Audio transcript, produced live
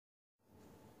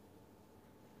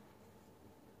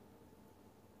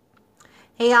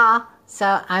Hey y'all,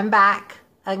 so I'm back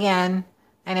again.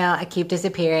 I know I keep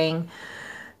disappearing.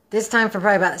 This time for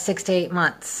probably about 6 to 8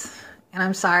 months. And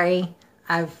I'm sorry.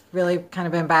 I've really kind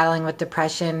of been battling with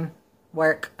depression,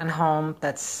 work, and home.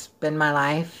 That's been my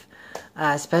life,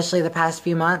 especially the past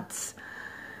few months.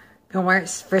 Been working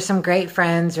for some great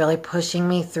friends, really pushing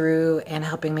me through and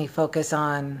helping me focus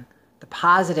on the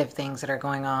positive things that are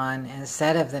going on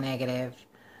instead of the negative.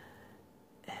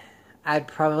 I'd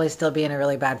probably still be in a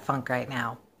really bad funk right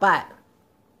now. But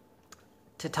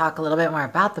to talk a little bit more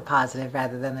about the positive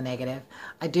rather than the negative,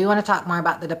 I do want to talk more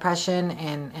about the depression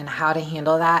and how to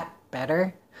handle that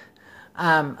better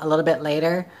a little bit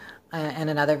later in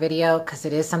another video, because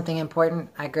it is something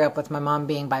important. I grew up with my mom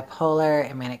being bipolar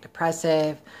and manic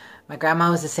depressive. My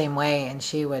grandma was the same way, and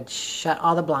she would shut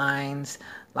all the blinds,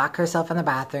 lock herself in the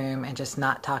bathroom, and just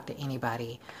not talk to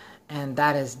anybody. And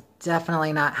that is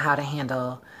definitely not how to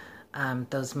handle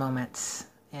those moments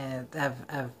of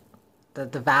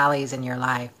the valleys in your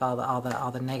life, all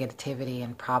the negativity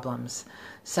and problems.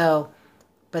 So,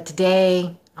 but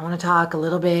today I want to talk a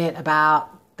little bit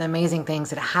about the amazing things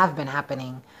that have been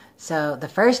happening. So the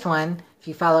first one, if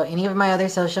you follow any of my other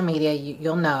social media,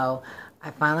 you'll know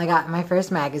I finally got my first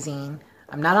magazine.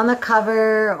 I'm not on the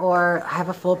cover or have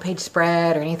a full page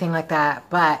spread or anything like that,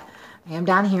 but I am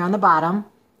down here on the bottom.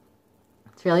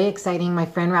 It's really exciting. My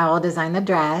friend Raoul designed the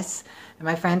dress, and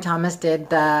my friend Thomas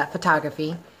did the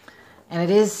photography. And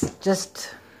it is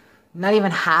just not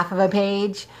even half of a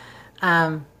page,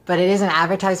 but it is an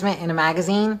advertisement in a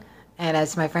magazine. And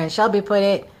as my friend Shelby put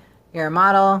it, you're a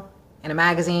model in a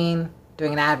magazine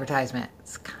doing an advertisement.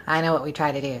 It's kind of what we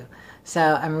try to do. So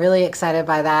I'm really excited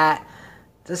by that.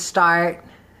 The start,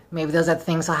 maybe those other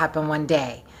things will happen one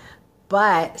day.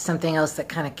 But something else that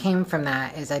kind of came from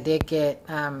that is I did get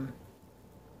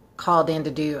called in to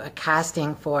do a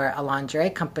casting for a lingerie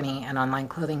company, an online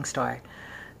clothing store.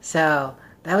 So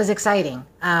that was exciting.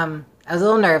 I was a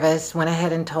little nervous, went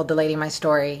ahead and told the lady my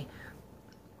story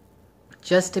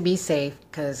just to be safe,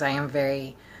 because I am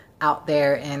very out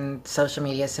there in social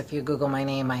media. So if you Google my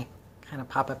name, I kind of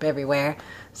pop up everywhere.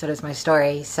 So does my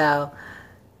story. So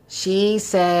she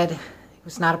said it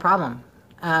was not a problem.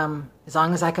 As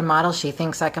long as I can model, she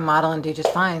thinks I can model and do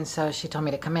just fine. So she told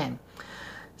me to come in.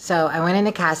 So I went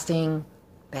into casting.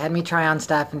 They had me try on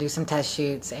stuff and do some test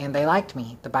shoots, and they liked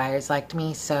me. The buyers liked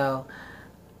me, so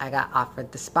I got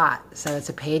offered the spot. So it's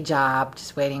a paid job,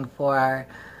 just waiting for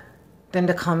them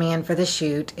to call me in for the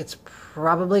shoot. It's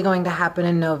probably going to happen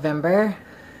in November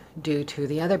due to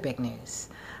the other big news.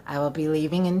 I will be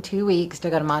leaving in 2 weeks to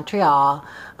go to Montreal.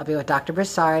 I'll be with Dr.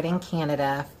 Broussard in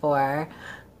Canada for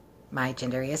my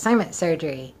gender reassignment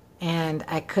surgery. And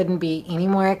I couldn't be any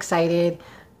more excited.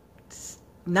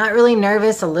 Not really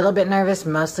nervous, a little bit nervous,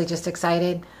 mostly just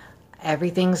excited.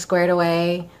 Everything's squared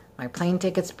away. My plane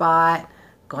ticket's bought.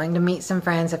 Going to meet some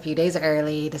friends a few days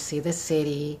early to see the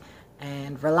city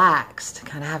and relax, to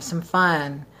kind of have some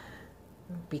fun.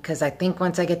 Because I think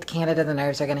once I get to Canada, the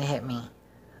nerves are going to hit me.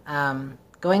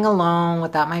 Going alone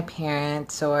without my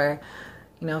parents or,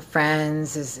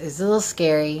 friends is a little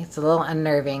scary. It's a little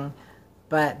unnerving.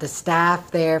 But the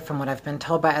staff there, from what I've been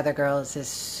told by other girls, is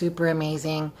super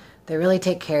amazing. They really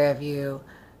take care of you.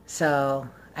 So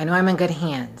I know I'm in good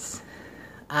hands.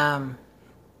 That's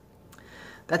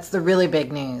the really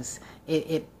big news.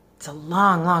 It's a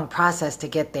long process to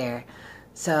get there.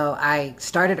 So I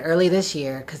started early this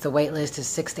year because the wait list is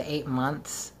 6 to 8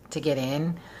 months to get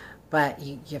in. But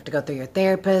you have to go through your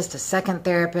therapist, a second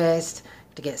therapist,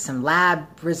 to get some lab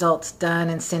results done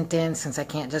and sent in, since I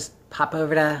can't just pop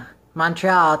over to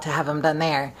Montreal to have them done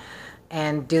there,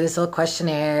 and do this little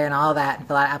questionnaire and all that and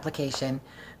fill out an application.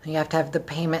 And you have to have the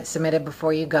payment submitted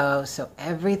before you go. So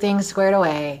everything's squared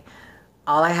away.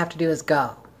 All I have to do is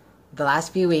go. The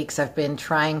last few weeks I've been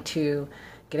trying to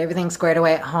get everything squared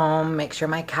away at home, make sure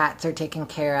my cats are taken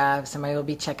care of. Somebody will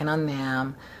be checking on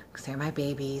them because they're my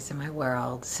babies in my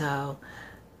world. So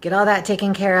get all that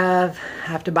taken care of. I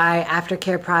have to buy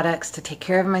aftercare products to take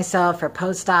care of myself for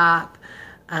post-op.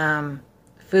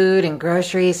 Food and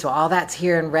groceries, so all that's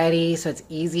here and ready, so it's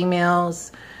easy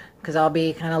meals, because I'll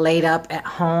be kind of laid up at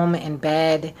home in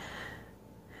bed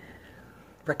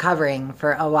recovering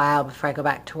for a while before I go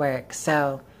back to work.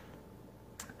 So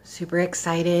super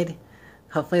excited.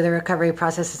 Hopefully the recovery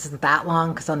process isn't that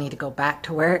long, because I'll need to go back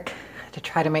to work to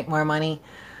try to make more money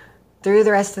through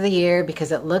the rest of the year,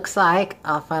 because it looks like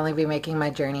I'll finally be making my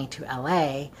journey to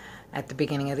LA at the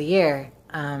beginning of the year,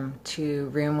 to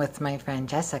room with my friend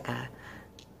Jessica,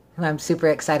 who I'm super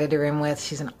excited to room with.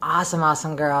 She's an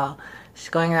awesome girl. She's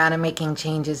going around and making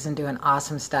changes and doing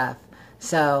awesome stuff.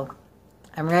 So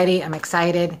I'm ready. I'm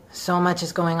excited. So much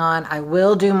is going on. I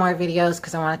will do more videos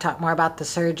because I want to talk more about the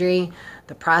surgery,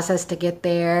 the process to get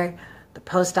there, the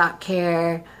post-op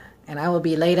care, and I will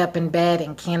be laid up in bed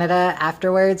in Canada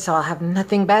afterwards, so I'll have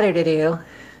nothing better to do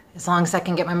as long as I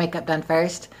can get my makeup done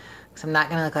first, because I'm not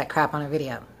going to look like crap on a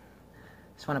video.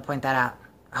 Just want to point that out.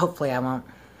 Hopefully I won't.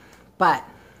 But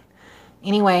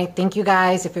anyway, thank you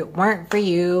guys. If it weren't for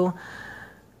you,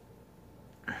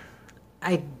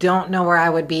 I don't know where I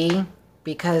would be,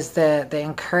 because the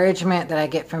encouragement that I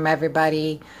get from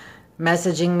everybody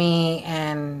messaging me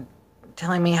and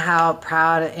telling me how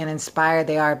proud and inspired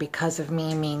they are because of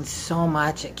me means so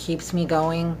much. It keeps me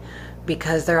going,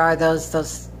 because there are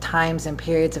those times and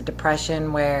periods of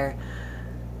depression where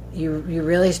you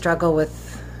really struggle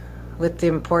with the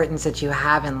importance that you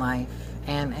have in life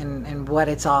and what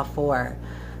it's all for.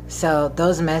 So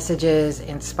those messages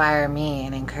inspire me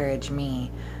and encourage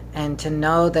me. And to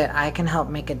know that I can help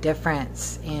make a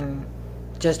difference in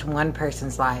just one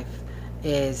person's life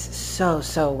is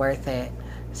so worth it.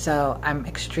 So I'm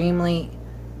extremely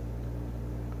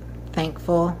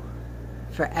thankful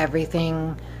for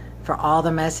everything, for all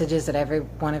the messages that every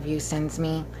one of you sends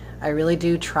me. I really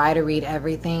do try to read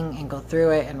everything and go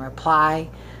through it and reply.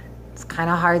 It's kind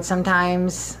of hard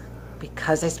sometimes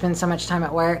because I spend so much time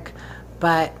at work,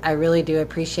 but I really do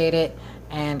appreciate it,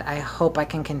 and I hope I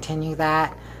can continue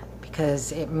that,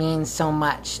 because it means so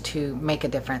much to make a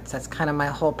difference. That's kind of my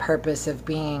whole purpose of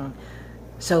being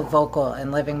so vocal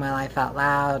and living my life out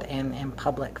loud and in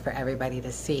public for everybody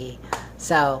to see.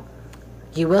 So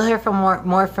you will hear from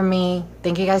more from me.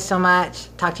 Thank you guys so much.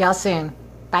 Talk to y'all soon.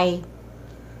 Bye.